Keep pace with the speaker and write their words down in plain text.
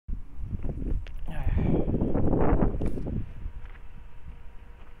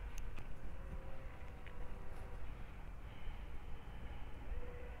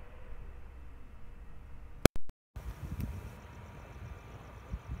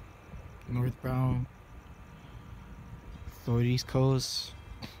Northbound, Floyd East Coast,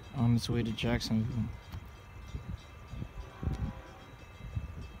 on its way to Jacksonville.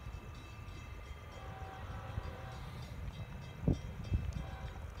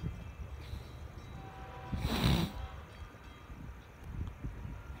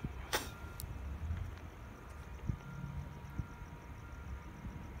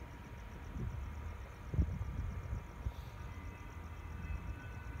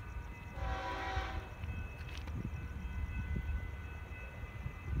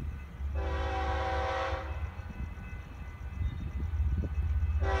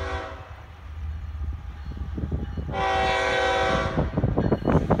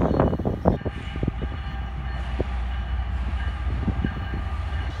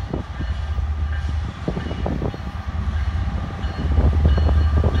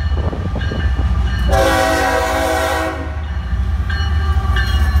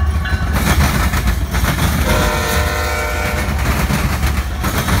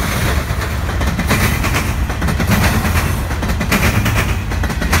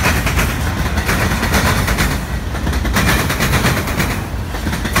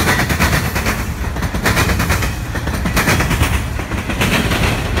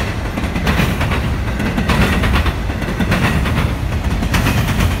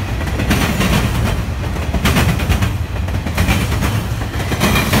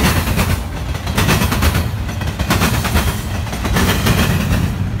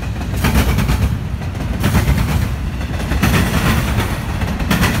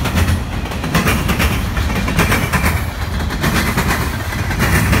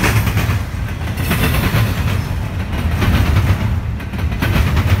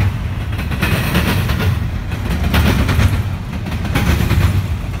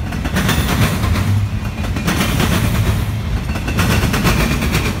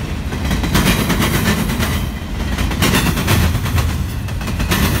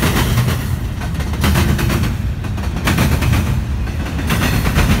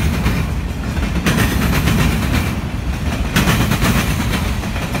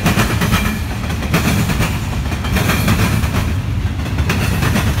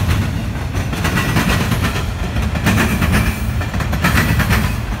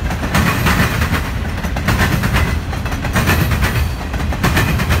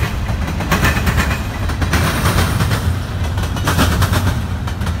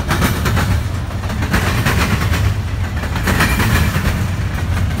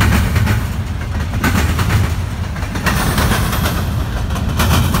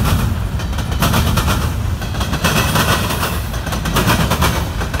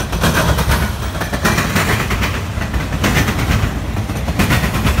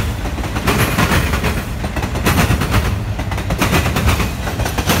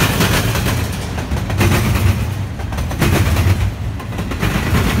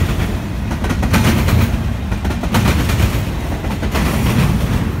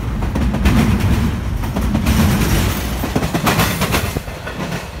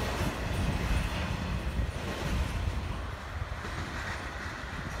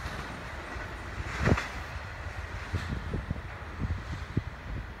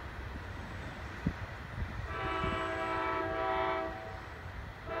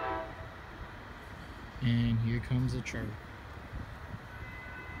 And here comes the chart.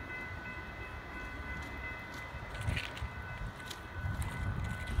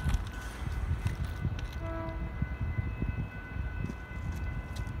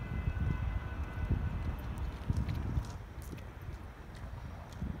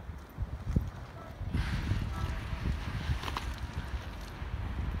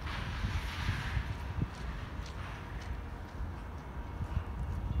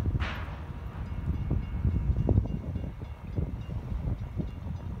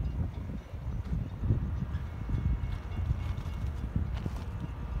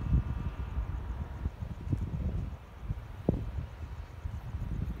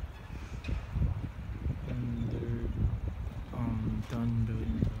 And they're done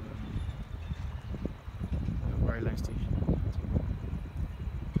building the white line station.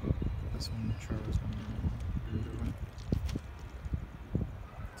 That's when the chart was going to be built.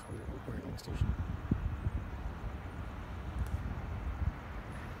 That's where the white line station.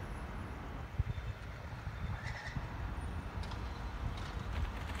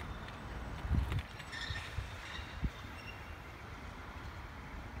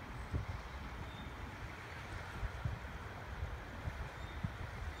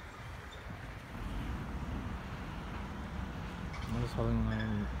 This hauling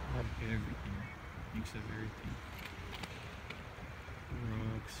line had everything, mix of everything.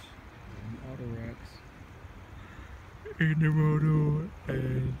 Rocks, in the motor,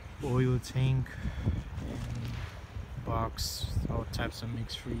 and oil tank, and box, all types of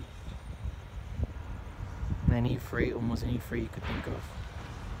mixed fruit. Any freight, almost any freight you could think of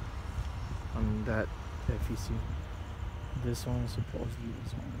on that FEC. This one is supposedly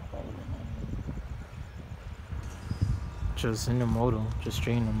this one, probably not. Just in the motor, just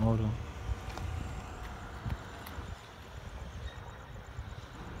straight in the motor.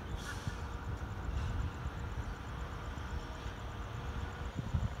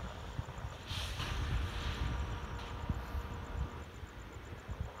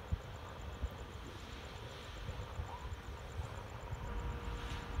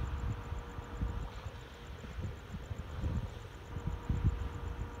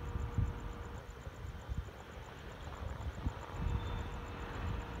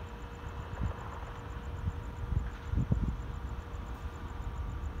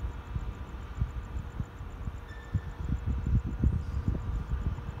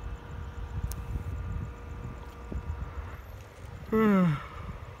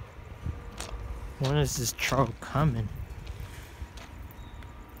 When is this truck coming?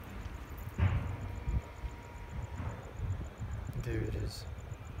 There it is.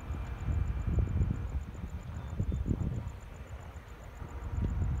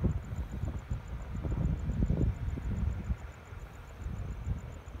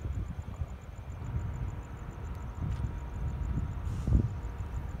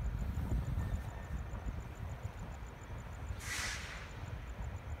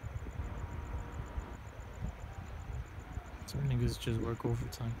 Some niggas just work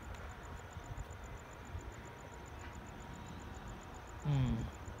overtime.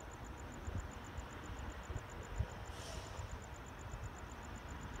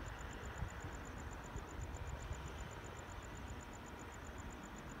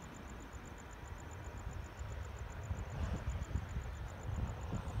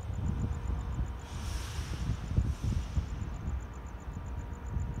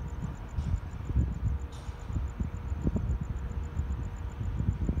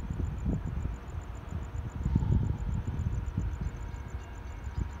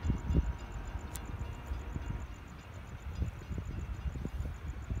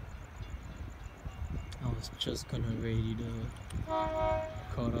 I was just gonna ready to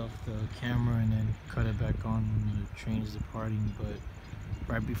cut off the camera and then cut it back on when the train is departing, but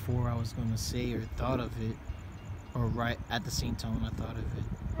right before I was gonna say or thought of it, or right at the same time when I thought of it,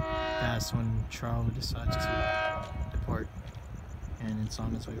 that's when Charlie decides to depart, and it's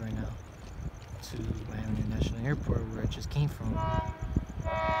on its way right now to Miami International Airport, where it just came from,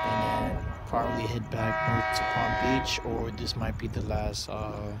 and then probably head back north to Palm Beach, or this might be the last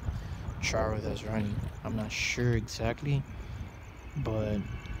Charo that's running. I'm not sure exactly, but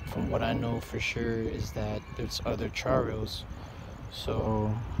from what I know for sure is that there's other Charos,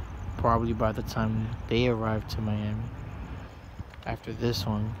 so probably by the time they arrive to Miami after this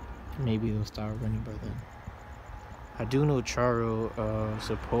one, maybe they'll start running by then. I do know Charo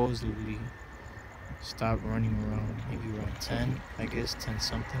supposedly stopped running around maybe around 10, I guess 10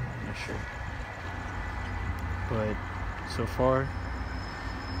 something, I'm not sure, but so far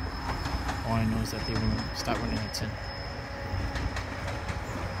all I know is that they stopped running at 10.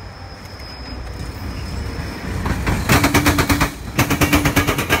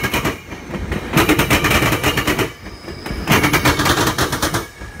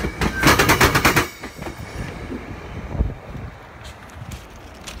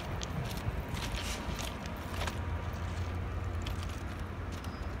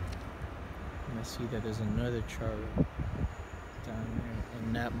 And I see that there's another Charo down there,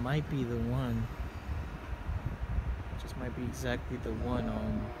 and that might be the one, just might be exactly the one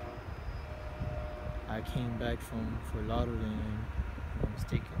I came back from for Lauderdale, if I'm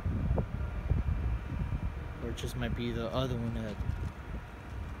mistaken, or it just might be the other one that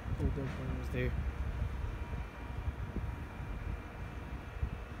pulled up when I was there.